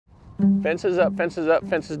Fences up,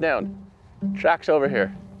 fences down. Tracks over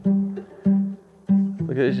here. Look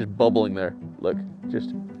at it, it's just bubbling there. Look,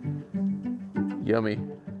 just yummy.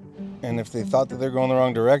 And if they thought that they're going the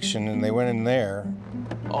wrong direction and they went in there.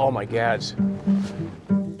 Oh my gads.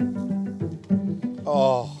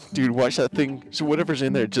 Oh. Dude, watch that thing. So whatever's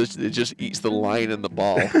in there, it just eats the line and the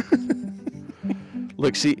ball.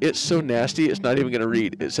 Look, see, it's so nasty, it's not even gonna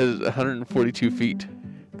read. It says 142 feet.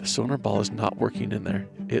 The sonar ball is not working in there.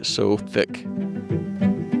 It's so thick.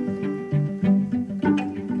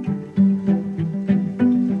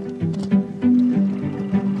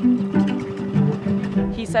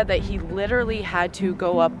 He said that he literally had to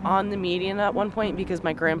go up on the median at one point because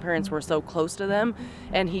my grandparents were so close to them,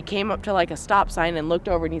 and he came up to like a stop sign and looked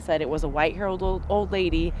over, and he said it was a white-haired old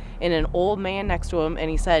lady and an old man next to him, and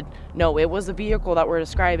he said no, it was a vehicle that we're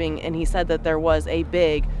describing, and he said that there was a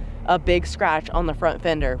big scratch on the front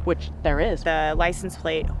fender, which there is. The license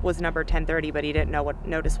plate was number 1030, but he didn't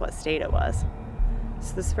notice what state it was.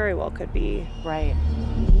 So this very well could be. Right.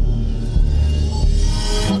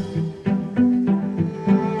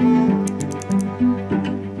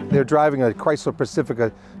 They're driving a Chrysler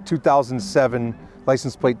Pacifica 2007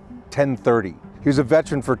 license plate 1030. He was a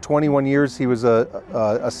veteran for 21 years. He was a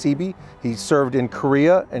CB. He served in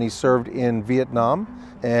Korea and he served in Vietnam.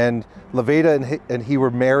 And Loveda and he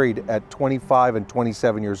were married at 25 and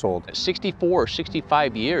 27 years old. 64,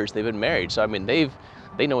 65 years they've been married. So I mean, they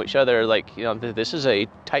know each other like, you know, this is a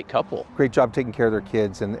tight couple. Great job taking care of their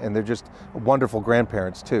kids, and they're just wonderful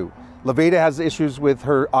grandparents too. Loveda has issues with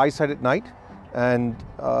her eyesight at night, and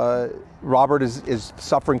Robert is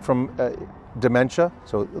suffering from dementia.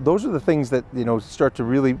 So those are the things that, you know, start to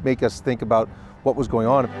really make us think about what was going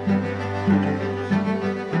on.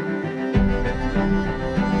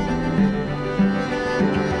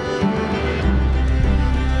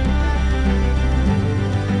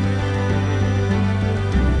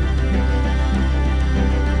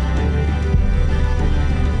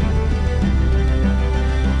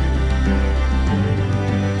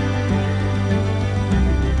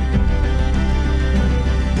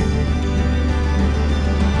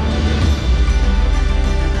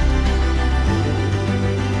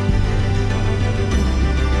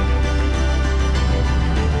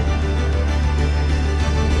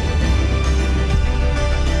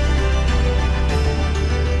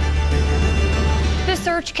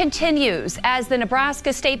 Continues as the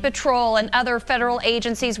Nebraska State Patrol and other federal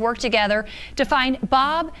agencies work together to find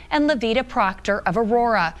Bob and Loveda Proctor of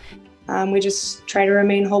Aurora. We just try to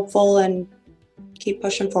remain hopeful and keep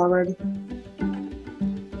pushing forward.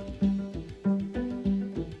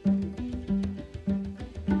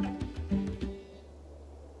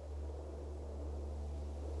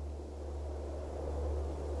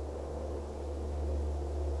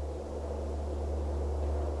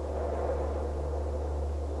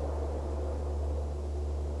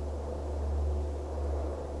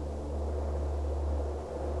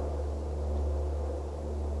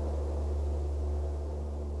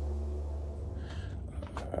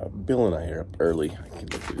 Bill and I are up early.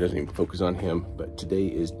 It doesn't even focus on him, but today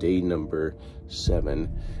is day number 7.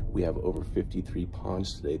 We have over 53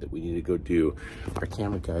 ponds today that we need to go do. Our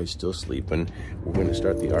camera guy is still sleeping. We're going to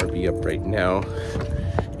start the RV up right now,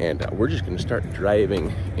 and we're just going to start driving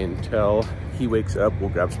until he wakes up. We'll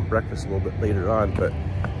grab some breakfast a little bit later on, but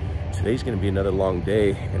today's going to be another long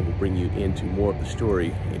day, and we'll bring you into more of the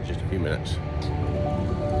story in just a few minutes.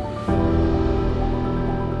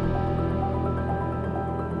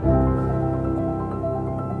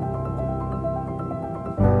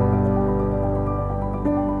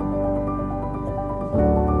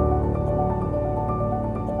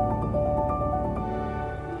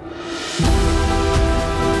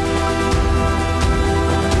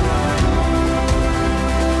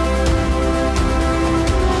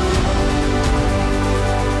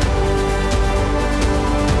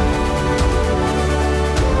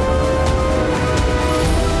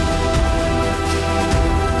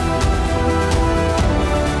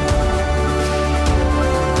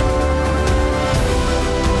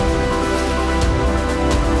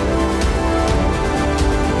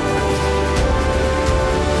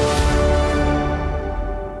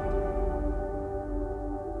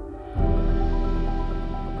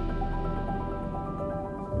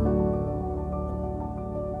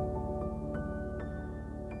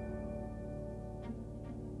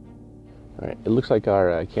 All right, it looks like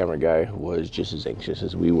our camera guy was just as anxious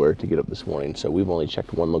as we were to get up this morning, so we've only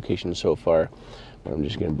checked one location so far, but I'm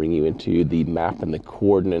just going to bring you into the map and the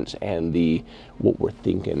coordinates and what we're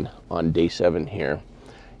thinking on day 7 here.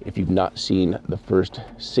 If you've not seen the first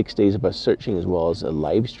 6 days of us searching, as well as a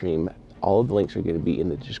live stream All of the links are going to be in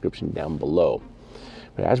the description down below.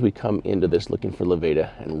 But as we come into this looking for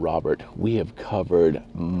Loveda and Robert, we have covered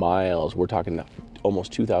miles. We're talking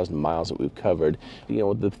almost 2,000 miles that we've covered. You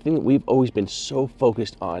know, the thing that we've always been so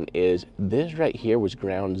focused on is this right here was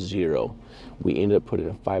ground zero. We ended up putting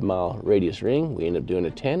a 5-mile radius ring. We ended up doing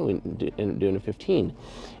a 10, we ended up doing a 15.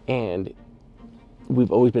 And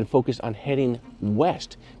we've always been focused on heading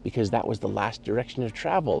west because that was the last direction to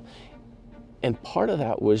travel. And part of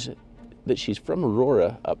that was that she's from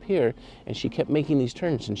Aurora up here, and she kept making these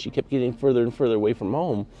turns, and she kept getting further and further away from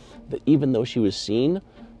home, that even though she was seen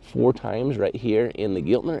 4 times right here in the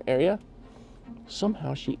Giltner area,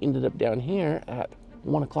 somehow she ended up down here at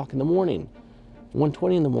 1 o'clock in the morning.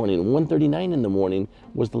 1:20 in the morning, 1:39 in the morning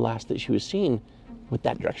was the last that she was seen with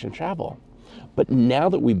that direction of travel. But now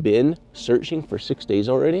that we've been searching for 6 days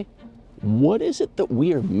already, what is it that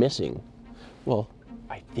we are missing? Well,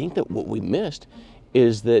 I think that what we missed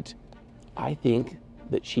is that I think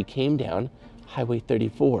that she came down Highway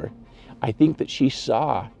 34. I think that she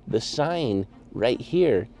saw the sign right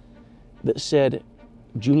here that said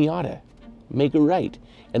Juniata, make a right.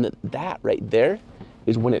 And that right there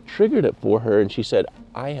is when it triggered it for her, and she said,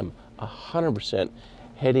 I am 100%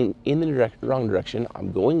 heading in the wrong direction.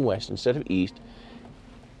 I'm going west instead of east.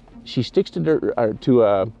 She sticks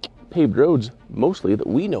to paved roads mostly that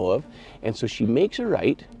we know of, and so she makes a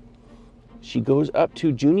right. She goes up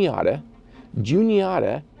to Juniata.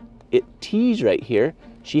 Juniata, it T's right here.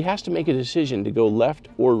 She has to make a decision to go left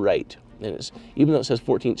or right. And it's, even though it says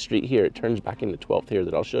 14th Street here, it turns back into 12th here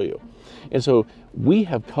that I'll show you. And so we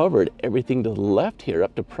have covered everything to the left here,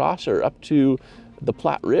 up to Prosser, up to the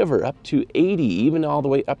Platte River, up to 80, even all the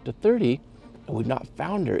way up to 30. And we've not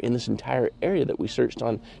found her in this entire area that we searched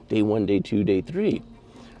on day 1, day 2, day 3.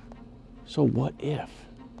 So what if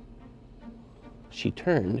she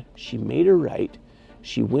turned, she made a right,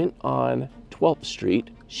 she went on 12th Street,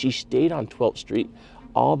 she stayed on 12th Street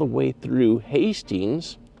all the way through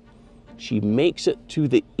Hastings. She makes it to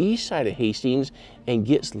the east side of Hastings and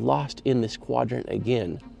gets lost in this quadrant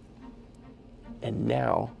again. And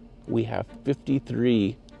now we have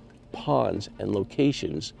 53 ponds and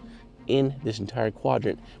locations in this entire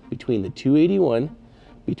quadrant between the 281,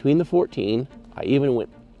 between the 14. I even went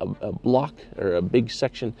a block or a big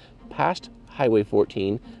section past Highway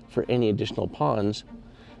 14 for any additional ponds.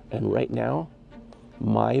 And right now,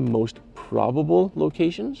 my most probable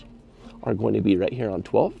locations are going to be right here on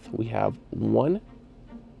 12th. We have 1,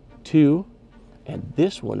 2, and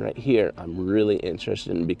this one right here I'm really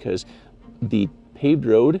interested in because the paved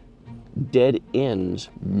road dead ends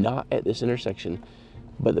not at this intersection,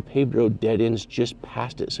 but the paved road dead ends just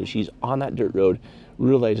past it. So she's on that dirt road,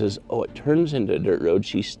 realizes, oh, it turns into a dirt road.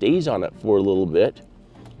 She stays on it for a little bit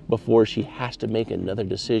before she has to make another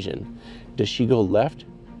decision. Does she go left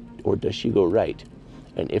or does she go right?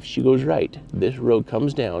 And if she goes right, this road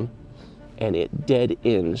comes down and it dead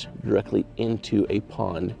ends directly into a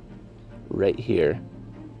pond right here.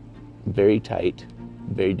 Very tight,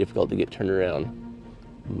 very difficult to get turned around.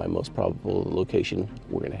 My most probable location,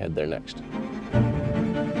 we're gonna head there next.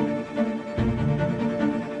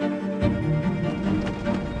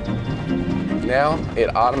 Now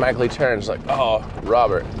it automatically turns like, oh,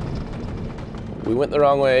 Robert, we went the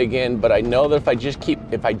wrong way again, but I know that if I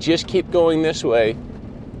just keep going this way,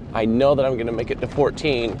 I know that I'm gonna make it to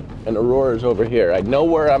 14 and Aurora's over here. I know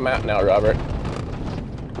where I'm at now, Robert.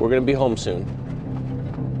 We're gonna be home soon.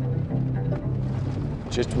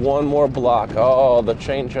 Just one more block. Oh, the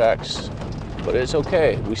train tracks, but it's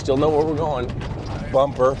okay. We still know where we're going.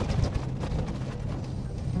 Bumper.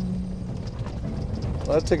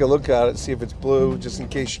 Let's take a look at it, see if it's blue, just in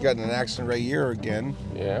case you got in an accident right here again.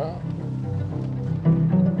 Yeah.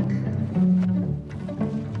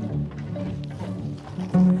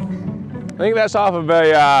 I think that's off of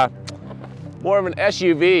a more of an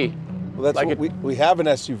SUV. Well, that's like what we have an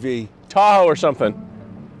SUV. Tahoe or something.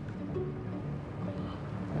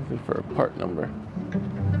 Looking for a part number.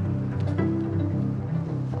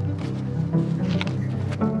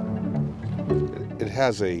 It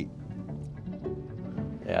has a.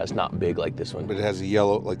 Yeah, it's not big like this one. But it has a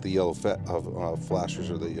yellow, like the yellow flashers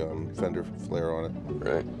or the fender flare on it.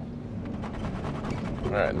 Right.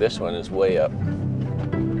 All right, this one is way up.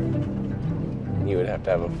 You would have to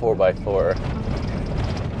have a 4x4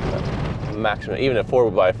 maximum. Even a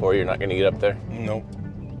 4x4, you're not going to get up there. Nope.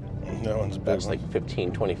 That one's big. That's like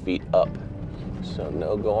 15, 20 feet up. So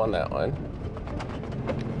no go on that one.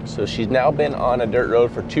 So she's now been on a dirt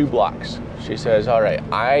road for 2 blocks. She says, all right,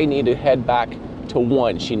 I need to head back to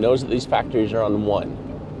 1. She knows that these factories are on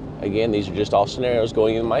 1. Again, these are just all scenarios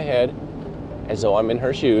going in my head as though I'm in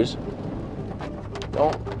her shoes.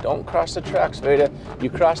 Don't cross the tracks, Veda. You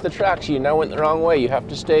cross the tracks, you now went the wrong way. You have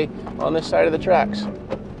to stay on this side of the tracks.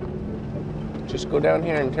 Just go down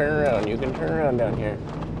here and turn around. You can turn around down here.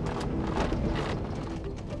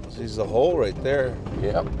 There's a hole right there.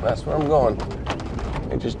 Yep, that's where I'm going.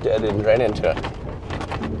 It just dead-ended right into it.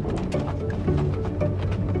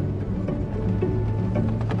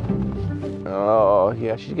 Oh,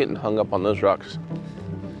 yeah, she's getting hung up on those rocks.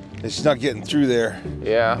 She's not getting through there.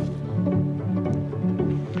 Yeah.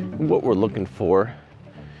 What we're looking for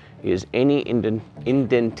is any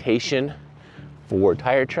indentation for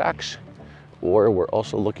tire tracks, or we're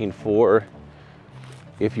also looking for,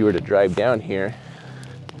 if you were to drive down here,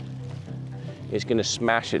 it's gonna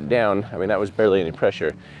smash it down. I mean, that was barely any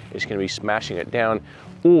pressure. It's gonna be smashing it down,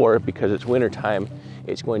 or because it's winter time,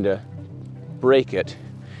 it's going to break it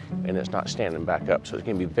and it's not standing back up. So it's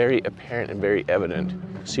gonna be very apparent and very evident.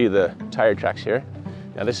 See the tire tracks here?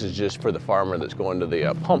 Now this is just for the farmer that's going to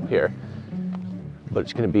the pump here, but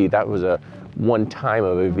it's gonna be, that was a one time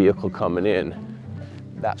of a vehicle coming in.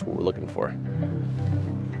 That's what we're looking for.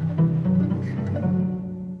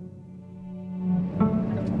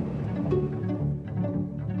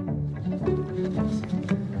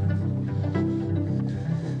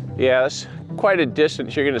 Yeah, that's quite a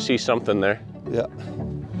distance. You're gonna see something there. Yeah.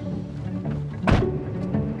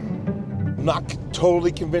 I'm not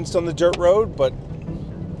totally convinced on the dirt road, but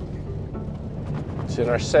it's in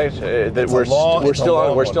our section. That we're long, still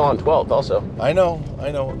on 12th also. I know.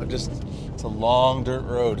 It's a long dirt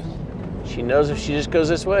road. She knows if she just goes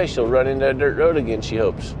this way, she'll run into a dirt road again, she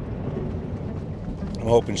hopes. I'm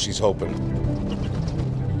hoping she's hoping.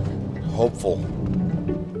 Hopeful.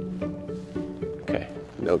 Okay,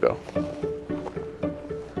 no go.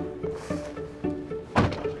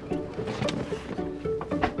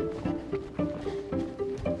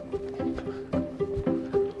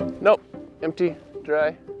 Nope, empty,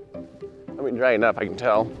 dry. I mean, dry enough, I can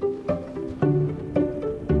tell.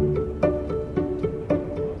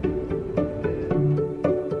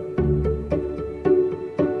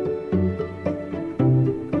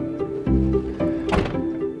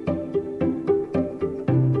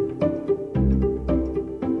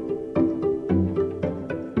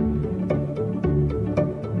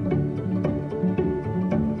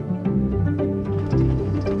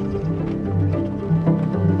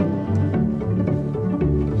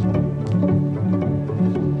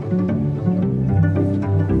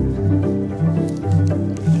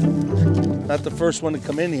 Not the first one to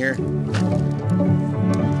come in here.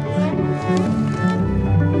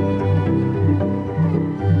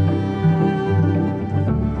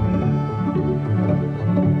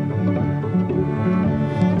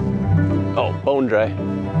 Oh, bone dry.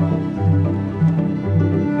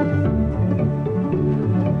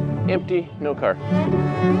 Empty, no car.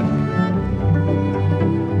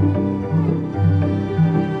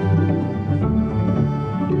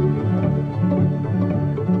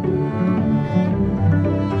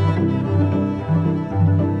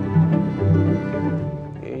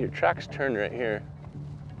 Tracks turn right here.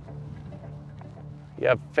 You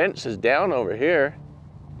have fences down over here.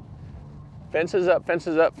 Fences up,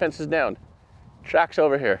 fences down. Tracks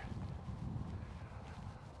over here.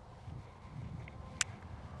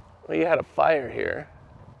 Well, you had a fire here.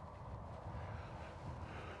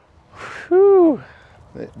 Whew.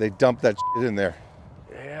 They dumped that shit in there.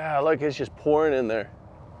 Yeah, look, it's just pouring in there.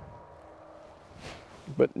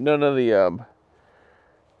 But none of the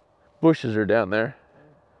bushes are down there.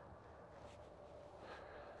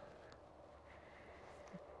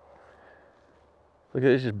 Look at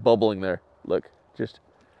it, it's just bubbling there. Look, just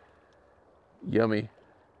yummy.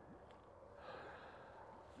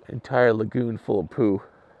 Entire lagoon full of poo.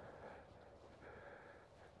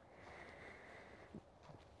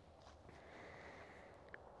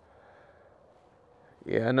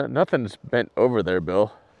 Yeah, nothing's bent over there,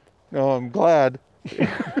 Bill. No, I'm glad.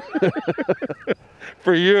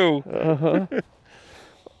 For you. Uh-huh.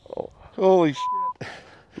 Holy shit.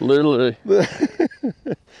 Literally.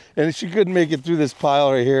 And she couldn't make it through this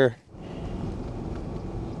pile right here.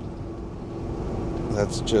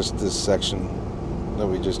 That's just this section that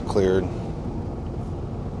we just cleared.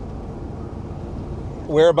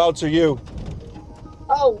 Whereabouts are you?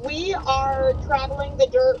 Oh, we are traveling the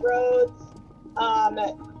dirt roads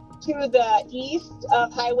to the east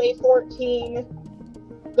of Highway 14,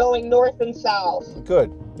 going north and south. Good.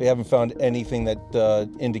 We haven't found anything that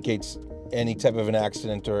indicates any type of an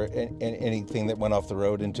accident or anything that went off the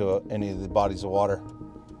road into any of the bodies of water.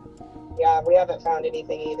 Yeah, we haven't found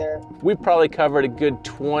anything either. We've probably covered a good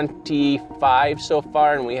 25 so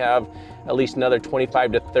far, and we have at least another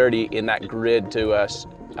 25 to 30 in that grid to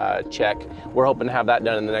check. We're hoping to have that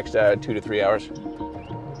done in the next 2 to 3 hours.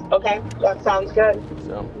 Okay, that sounds good.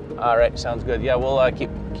 So, all right, sounds good. Yeah, we'll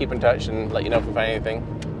keep in touch and let you know if we find anything.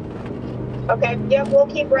 Okay, yeah, we'll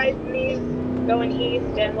keep rising these, going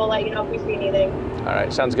east, and we'll let you know if we see anything. All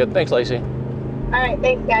right, sounds good. Thanks, Lacey. All right,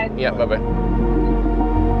 thanks, guys. Yeah, bye-bye.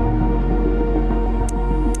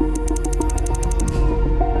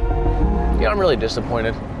 Yeah, I'm really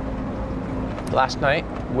disappointed. Last night,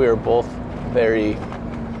 we were both very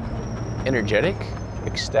energetic,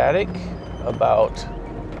 ecstatic about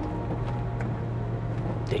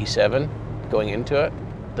day 7 going into it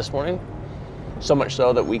this morning. So much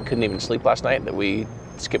so that we couldn't even sleep last night, that we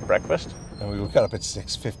skipped breakfast. And we got up at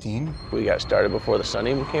 6:15. We got started before the sun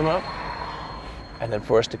even came up. And then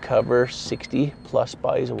for us to cover 60 plus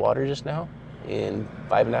bodies of water just now in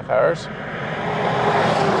 5.5 hours.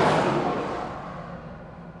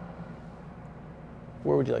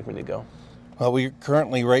 Where would you like me to go? Well, we're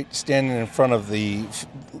currently standing in front of the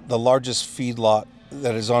largest feedlot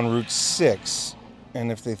that is on Route 6.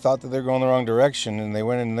 And if they thought that they're going the wrong direction and they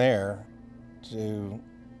went in there to,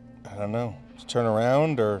 I don't know, to turn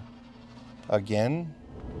around or again,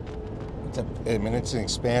 it's an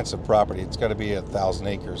expansive property. It's got to be 1,000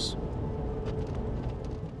 acres.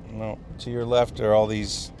 No, to your left are all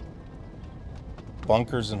these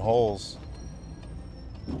bunkers and holes.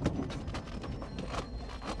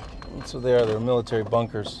 That's what they are. They're military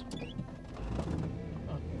bunkers.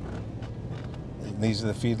 And these are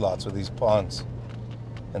the feedlots with these ponds.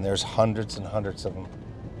 And there's hundreds and hundreds of them.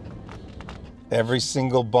 Every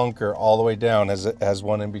single bunker all the way down has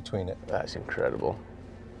one in between it. That's incredible.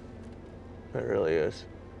 It really is.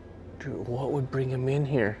 Dude, what would bring him in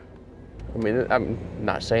here? I mean, I'm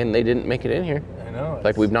not saying they didn't make it in here. I know.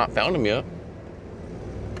 Like, we've not found him yet.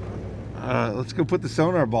 Let's go put the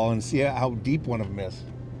sonar ball and see how deep one of them is.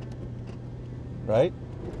 Right?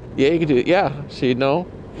 Yeah, you could do it. Yeah, so you know.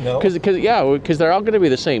 No. Because they're all going to be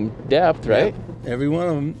the same depth, right? Yep. Every one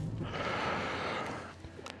of them.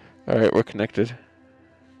 All right, we're connected.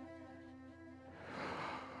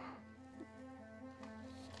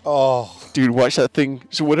 Oh, dude, watch that thing.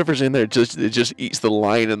 So whatever's in there, it just eats the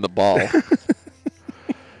line and the ball.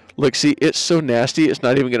 Look, see, it's so nasty. It's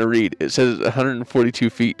not even going to read. It says 142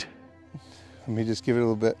 feet. Let me just give it a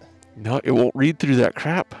little bit. No, it won't read through that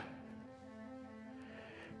crap.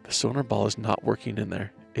 The sonar ball is not working in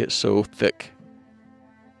there. It's so thick.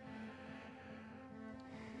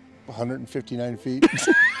 159 feet.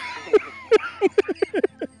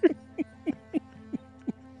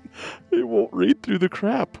 It won't read through the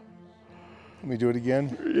crap. Let me do it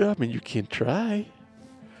again. Yeah, I mean, you can try.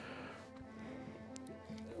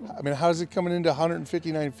 I mean, how's it coming into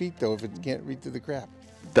 159 feet, though, if it can't read through the crap?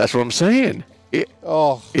 That's what I'm saying.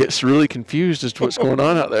 It's really confused as to what's going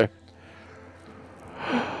on out there.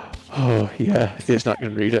 Oh, yeah, it's not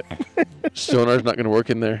going to read it. Sonar's not going to work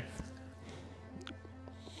in there.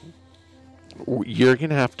 You're going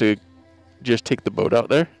to have to just take the boat out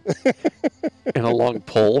there and a long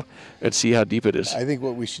pole and see how deep it is. I think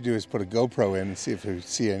what we should do is put a GoPro in and see if we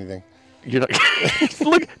see anything. You're not.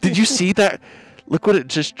 Look, did you see that? Look what it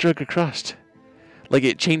just drug across. Like,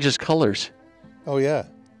 it changes colors. Oh, yeah.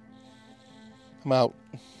 I'm out.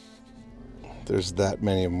 There's that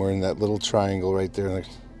many of them. We're in that little triangle right there.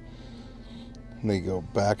 And they go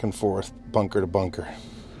back and forth, bunker to bunker.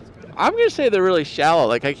 I'm going to say they're really shallow.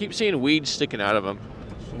 Like, I keep seeing weeds sticking out of them.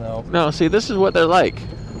 No, see, this is what they're like.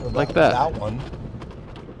 Like that. That one.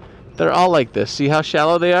 They're all like this. See how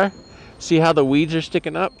shallow they are? See how the weeds are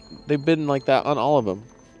sticking up? They've been like that on all of them.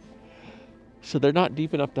 So they're not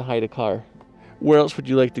deep enough to hide a car. Where else would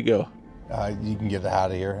you like to go? You can get out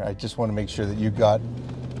of here. I just want to make sure that you got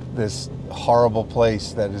this horrible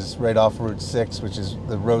place that is right off Route 6, which is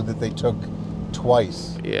the road that they took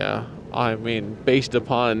twice. Yeah, I mean, based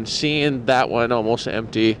upon seeing that one almost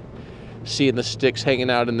empty, seeing the sticks hanging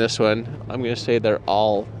out in this one, I'm going to say they're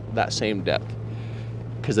all that same depth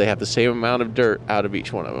because they have the same amount of dirt out of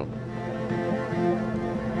each one of them.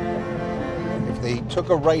 If they took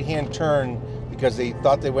a right-hand turn because they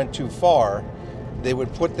thought they went too far, they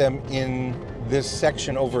would put them in this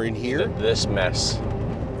section over in here. This mess.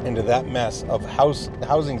 Into that mess of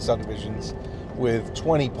housing subdivisions with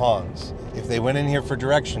 20 ponds. If they went in here for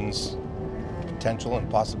directions, potential and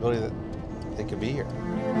possibility that they could be here.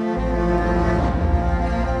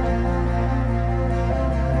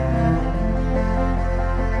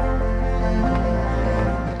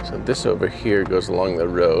 So this over here goes along the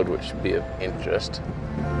road, which should be of interest.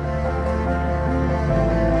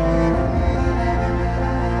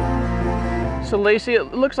 So Lacey,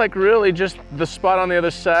 it looks like really just the spot on the other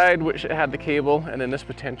side, which it had the cable, and then this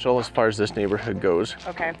potential as far as this neighborhood goes.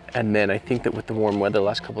 Okay. And then I think that with the warm weather the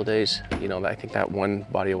last couple of days, you know, I think that one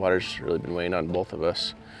body of water's really been weighing on both of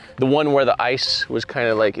us. The one where the ice was kind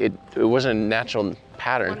of like, it wasn't a natural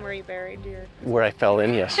pattern. One where you buried your... Where I fell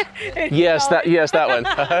in, yes. yes, that one.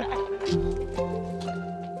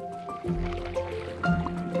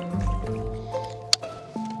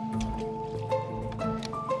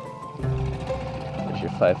 There's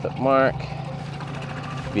your 5-foot mark.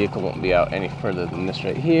 Vehicle won't be out any further than this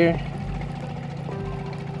right here.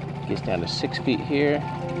 Gets down to 6 feet here.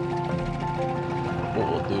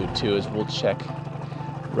 What we'll do too is we'll check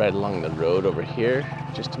right along the road over here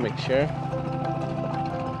just to make sure.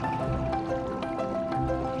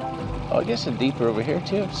 Oh, I guess a deeper over here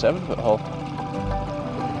too, 7-foot hole.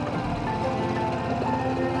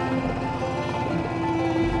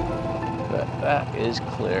 But that is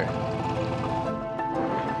clear.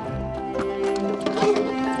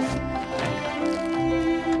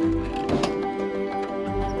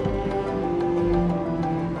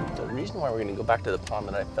 We're going to go back to the pond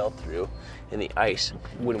that I fell through in the ice.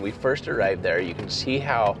 When we first arrived there, you can see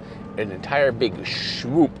how an entire big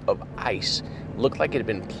swoop of ice looked like it had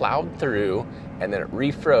been plowed through and then it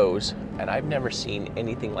refroze. And I've never seen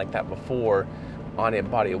anything like that before on a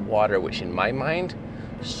body of water, which in my mind,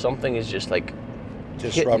 something is just like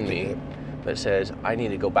hitting me that says, I need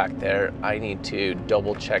to go back there. I need to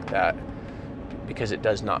double check that because it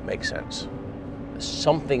does not make sense.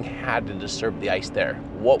 Something had to disturb the ice there.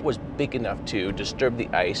 What was big enough to disturb the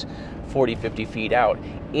ice 40, 50 feet out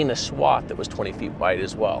in a swath that was 20 feet wide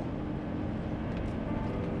as well?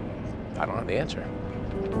 I don't have the answer.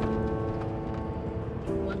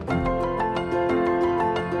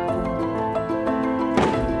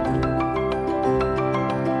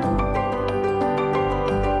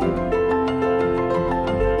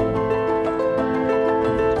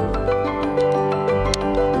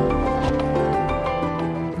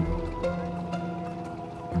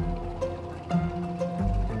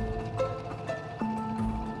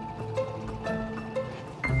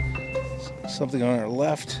 Something on our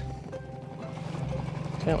left.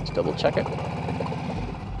 Okay, let's double check it.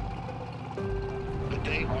 But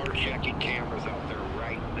they are checking cameras out there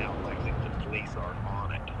right now. Lexington police are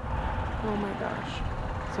on it. Oh my gosh.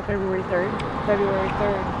 So February 3rd? February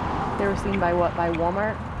 3rd. They were seen by what? By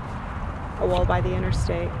Walmart? Oh, well, by the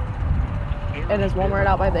interstate. And is Walmart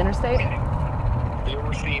out by the interstate? They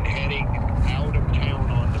were seen heading out of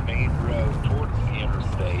town on the main road towards the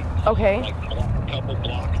interstate. Okay. Like a couple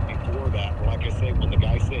blocks before that. Like I said, when the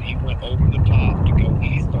guy said he went over the top to go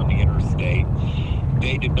east on the interstate,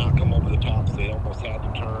 they did not come over the top, so they almost had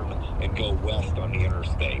to turn and go west on the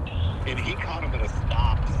interstate. And he caught him at a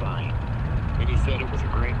stop sign. And he said it was a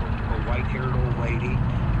white-haired old lady.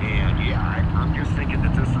 And yeah, I'm just thinking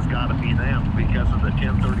that this has got to be them because of the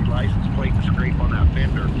 1030 license plate and scrape on that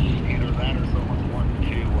fender. Either that or someone wanting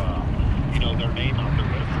to, you know, their name out there.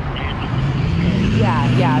 But it's a random.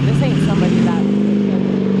 Yeah, this ain't somebody that...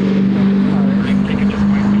 I'm thinking this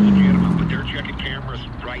might be legitimate, but they're checking cameras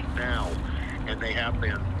right now, and they have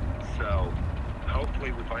been. So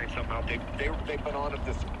hopefully we find something out. They've been on it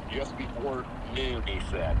this just before noon, he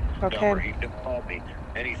said. Okay. He didn't call me,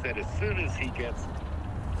 and he said as soon as he gets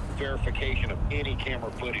verification of any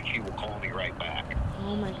camera footage, he will call me right back.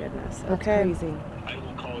 Oh my goodness. That's Okay. crazy. I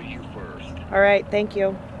will call you first. All right. Thank you.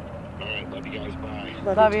 All right, love you guys.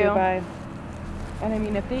 Bye. Love you. you. Too, bye. And I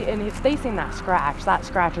mean, if they seen that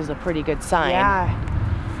scratch is a pretty good sign. Yeah.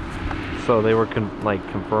 So they were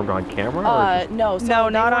confirmed on camera? Or just... No, so No,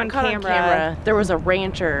 they not weren't on caught camera. There was a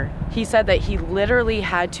rancher. He said that he literally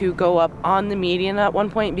had to go up on the median at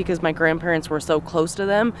one point because my grandparents were so close to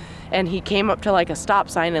them, and he came up to like a stop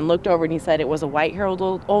sign and looked over and he said it was a white-haired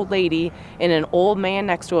old lady and an old man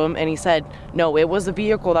next to him, and he said no, it was a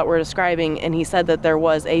vehicle that we're describing, and he said that there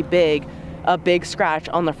was a big scratch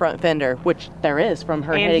on the front fender, which there is from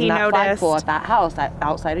her hitting that flagpole at that house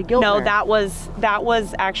outside of Gilmer. No, that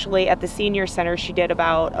was actually at the senior center. She did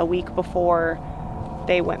about a week before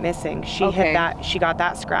they went missing. She hit that. She got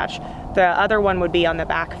that scratch. The other one would be on the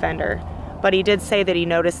back fender. But he did say that he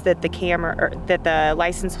noticed that the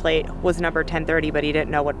license plate was number 1030, but he didn't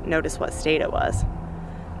notice what state it was.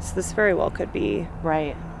 So this very well could be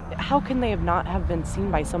right. How can they not have been seen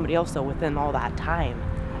by somebody else though within all that time?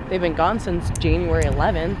 They've been gone since January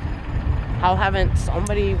 11th. How haven't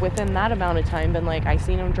somebody within that amount of time been like, I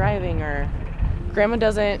seen him driving? Or Grandma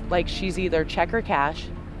doesn't, like, she's either check or cash,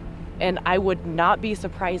 and I would not be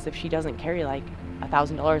surprised if she doesn't carry like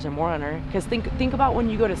 $1,000 or more on her. Because think about when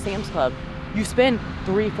you go to Sam's Club, you spend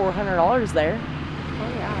 $300-400 there.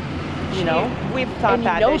 Oh yeah. you know? We've thought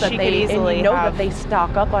that she could easily and you know have... that they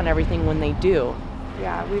stock up on everything when they do.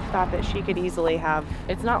 Yeah, we've thought that she could easily have...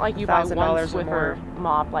 It's not like you buy one Swiffer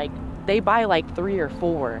mop, like, they buy like 3 or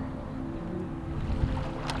 4.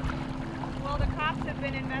 Well, the cops have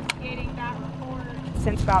been investigating that report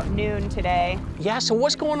since about noon today. Yeah, so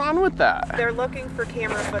what's going on with that? They're looking for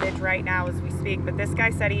camera footage right now as we speak, but this guy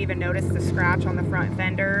said he even noticed the scratch on the front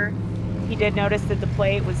fender. He did notice that the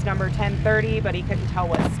plate was number 1030, but he couldn't tell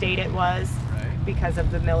what state it was because of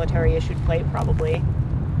the military issued plate probably.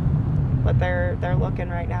 But they're looking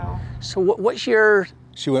right now. So what's your...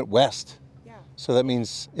 She went west. Yeah. So that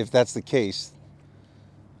means if that's the case...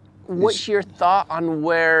 What's your thought on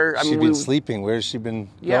where... She's been sleeping. Where has she been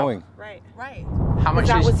going? Right. How much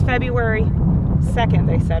that was February 2nd,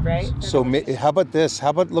 they said, right? So how about this?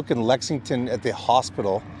 How about look in Lexington at the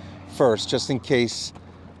hospital first, just in case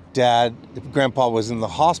Grandpa was in the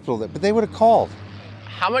hospital, but they would have called.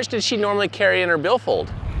 How much did she normally carry in her billfold?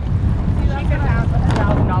 She could have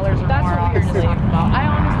 $1,000 or more. That's what we were talking about. I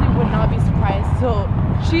honestly would not be surprised. So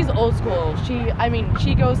she's old school.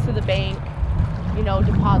 She goes to the bank, you know,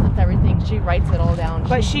 deposits everything. She writes it all down.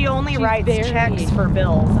 But she only writes checks for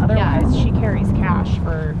bills. Otherwise, she carries cash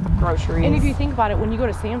for groceries. And if you think about it, when you go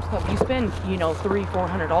to Sam's Club, you spend, you know,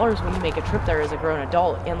 $300-400 when you make a trip there as a grown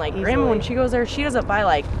adult. And like Grandma, when she goes there, she doesn't buy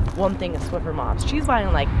like one thing of Swiffer mops. She's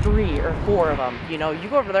buying like 3 or 4 of them. You know, you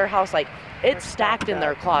go over to their house, like it's stacked in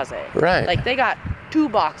their closet. Right. Like they got 2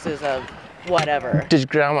 boxes of whatever. Does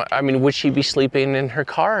Grandma, I mean, would she be sleeping in her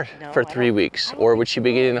car for 3 weeks? Or would she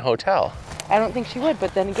be getting a hotel? I don't think she would,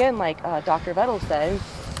 but then again, like Dr. Vettel said,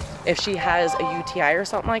 if she has a UTI or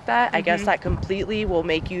something like that, I guess that completely will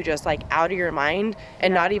make you just like out of your mind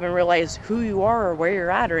and not even realize who you are or where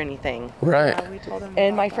you're at or anything. Right. Yeah, we told him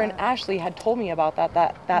and my friend Ashley had told me about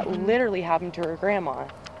that literally happened to her grandma.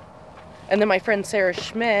 And then my friend Sarah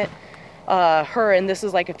Schmidt, and this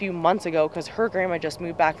is like a few months ago because her grandma just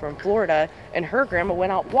moved back from Florida, and her grandma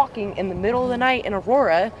went out walking in the middle of the night in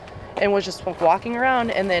Aurora and was just walking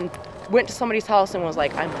around, and then went to somebody's house and was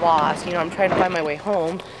like, I'm lost, you know, I'm trying to find my way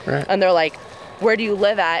home. Right. And they're like, where do you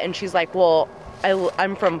live at? And she's like, well,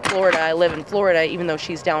 I'm from Florida, I live in Florida, even though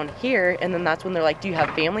she's down here. And then that's when they're like, do you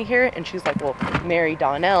have family here? And she's like, well, Mary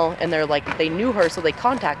Donnell. And they're like, they knew her, so they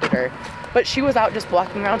contacted her. But she was out just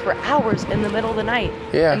walking around for hours in the middle of the night.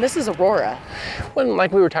 Yeah. And this is Aurora. Well,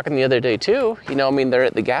 like we were talking the other day too, you know, I mean, they're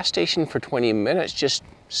at the gas station for 20 minutes just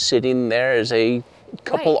sitting there as a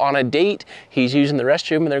couple on a date. He's using the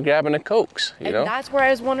restroom and they're grabbing a Cokes, you know? And that's where I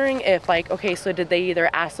was wondering if, like, okay, so did they either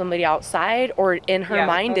ask somebody outside, or in her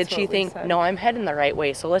mind did she think, no, I'm heading the right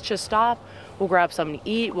way, so let's just stop, we'll grab something to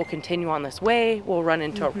eat, we'll continue on this way, we'll run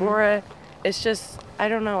into Aurora. It's just, I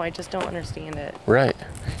don't know, I just don't understand it. Right.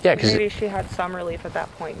 Yeah, because maybe she had some relief at that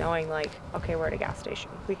point, knowing like, okay, we're at a gas station.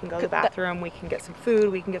 We can go to the bathroom, we can get some food,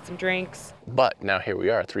 we can get some drinks. But now here we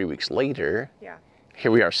are 3 weeks later. Yeah. Here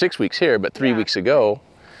we are 6 weeks here, but 3 weeks ago.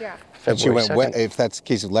 Yeah. And she went west. If that's the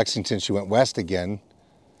case of Lexington, she went west again.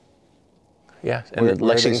 Yeah, and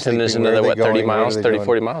Lexington is another, what, 30 miles, 30,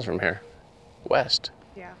 40 miles from here, west.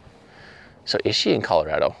 Yeah. So is she in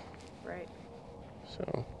Colorado? Right.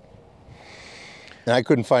 So. And I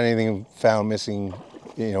couldn't find anything found missing,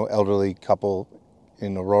 you know, elderly couple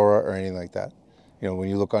in Aurora or anything like that. You know, when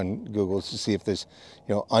you look on Google to see if there's,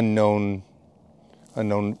 you know, unknown,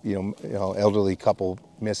 you know, elderly couple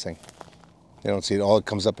missing. You don't see it. All it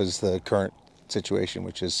comes up is the current situation,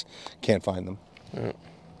 which is can't find them. Yeah.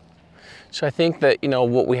 So I think that, you know,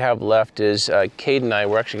 what we have left is Cade and I,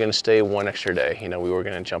 we're actually going to stay 1 extra day. You know, we were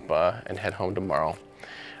going to jump and head home tomorrow.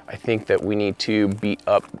 I think that we need to beat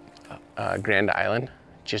up Grand Island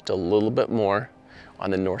just a little bit more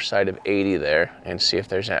on the north side of 80 there and see if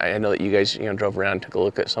there's, I know that you guys, you know, drove around and took a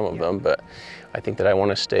look at some of them, but I think that I want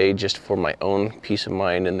to stay just for my own peace of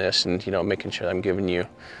mind in this, and, you know, making sure I'm giving you,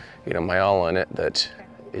 you know, my all on it, that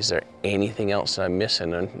is there anything else that I'm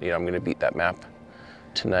missing? And, you know, I'm going to beat that map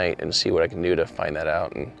tonight and see what I can do to find that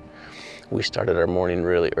out. And we started our morning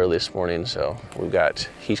really early this morning, so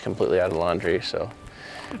he's completely out of laundry, so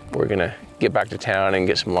we're going to get back to town and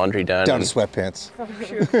get some laundry done. Down to sweatpants. Oh,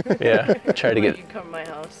 shoot. Yeah, try to get. You can come to my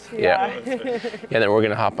house. Yeah. Yeah, then we're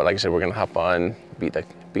going to hop on, like I said, we're going to hop on, beat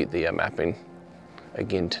the mapping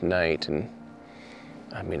again tonight. And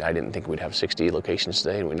I mean, I didn't think we'd have 60 locations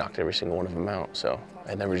today, and we knocked every single one of them out. So,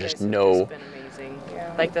 and there was just no. It's been amazing.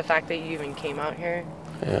 Yeah. Like the fact that you even came out here.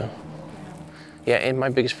 Yeah. Yeah, and my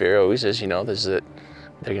biggest fear always is, you know, is that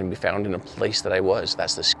they're going to be found in a place that I was.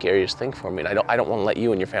 That's the scariest thing for me. And I don't want to let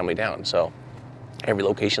you and your family down. So, every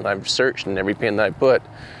location that I've searched and every pin that I put,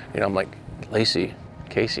 you know, I'm like, Lacey,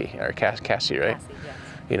 Casey, or Cassie, right? Cassie, yes.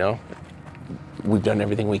 You know, we've done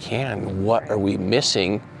everything we can. What are we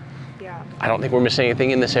missing? Yeah. I don't think we're missing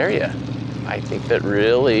anything in this area. I think that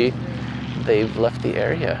really they've left the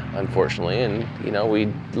area, unfortunately. And, you know, we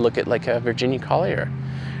look at like a Virginia Collier.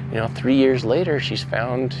 You know, 3 years later, she's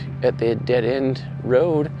found at the dead end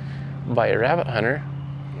road by a rabbit hunter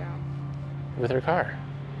with her car.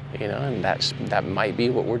 You know, and that might be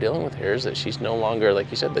what we're dealing with here, is that she's no longer, like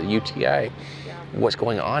you said, the UTI. What's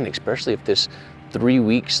going on, especially if this 3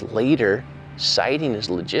 weeks later sighting is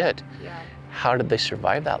legit. How did they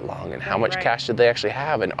survive that long, and how much cash did they actually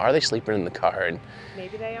have, and are they sleeping in the car, and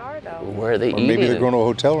maybe they are though. Where are they eating? Maybe they're going to a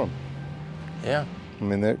hotel room. Yeah. I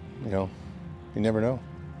mean, you know, you never know.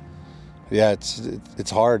 Yeah,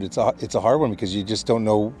 it's hard. It's a hard one because you just don't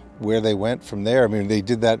know where they went from there. I mean, they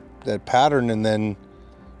did that pattern and then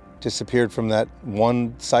disappeared from that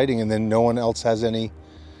one sighting, and then no one else has any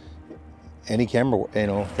camera, you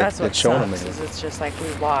know, that's showing them. Is it's just like we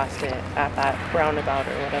lost it at that roundabout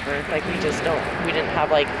or whatever. Like we didn't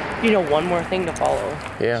have like, you know, one more thing to follow.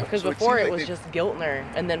 Yeah. Because before it was just Giltner,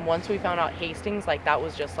 and then once we found out Hastings, like that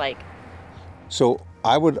was just like. So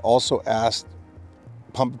I would also ask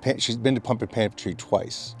she's been to Pump and Pantry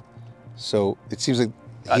twice, so it seems like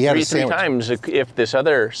he had a sandwich. 3 times if this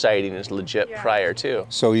other sighting is legit prior to.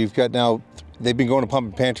 So you've got now. They've been going to Pump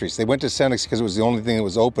and Pantries. They went to Senex because it was the only thing that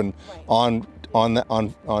was open on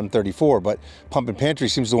 34. But Pump and Pantry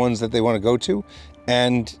seems the ones that they want to go to,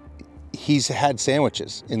 and he's had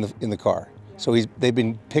sandwiches in the car. So they've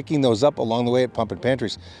been picking those up along the way at Pump and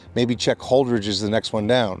Pantries. Maybe check Holdridge is the next one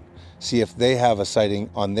down. See if they have a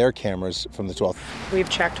sighting on their cameras from the 12th. We've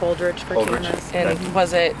checked Holdridge for cameras. And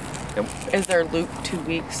was it? Yep. Is their loop 2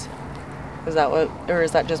 weeks? Is that what, or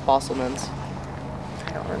is that just Bosselman's?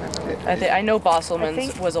 I don't remember. I know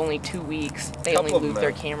Bosselman's was only 2 weeks. They only looped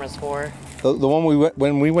their cameras for. The one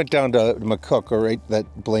when we went down to McCook, or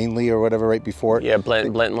that Blanley or whatever, right before. Yeah,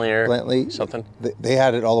 Blantley something. They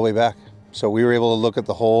had it all the way back, so we were able to look at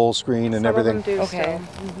the whole screen and everything. Some of them do still.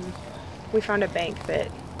 Mm-hmm. We found a bank that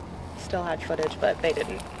still had footage, but they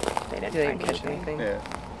didn't catch anything. Yeah.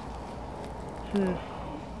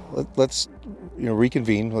 Let's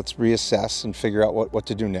reconvene. Let's reassess and figure out what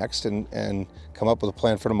to do next, and come up with a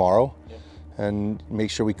plan for tomorrow, and make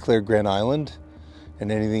sure we clear Grand Island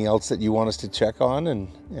and anything else that you want us to check on,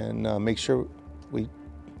 and make sure we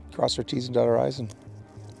cross our T's and dot our I's and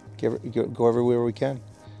go everywhere we can.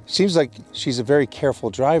 Seems like she's a very careful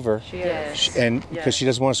driver. She is. Because she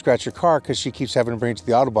doesn't want to scratch her car because she keeps having to bring it to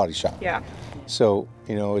the auto body shop. Yeah. So,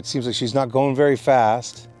 it seems like she's not going very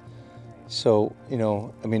fast. So,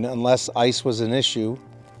 I mean, unless ice was an issue,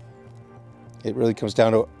 it really comes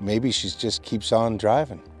down to maybe she just keeps on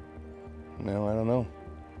driving. I don't know.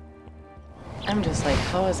 I'm just like,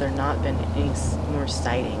 how has there not been any more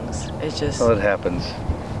sightings? It's just. Well, it happens.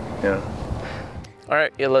 Yeah. All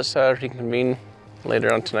right, let's reconvene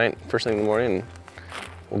later on tonight, first thing in the morning, and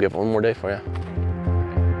we'll give one more day for you.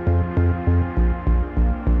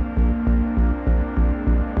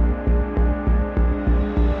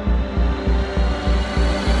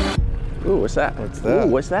 Ooh, what's that? What's that? Ooh,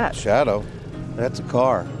 what's that? Shadow. That's a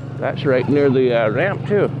car. That's right near the ramp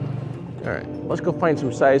too. All right, let's go find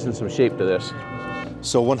some size and some shape to this.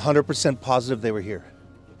 So 100% positive they were here.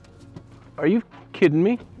 Are you kidding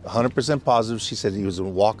me? 100% positive. She said he was a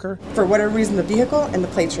walker. For whatever reason, the vehicle and the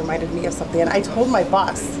plates reminded me of something. And I told my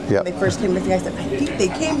boss when they first came missing, I said, I think they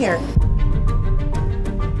came here.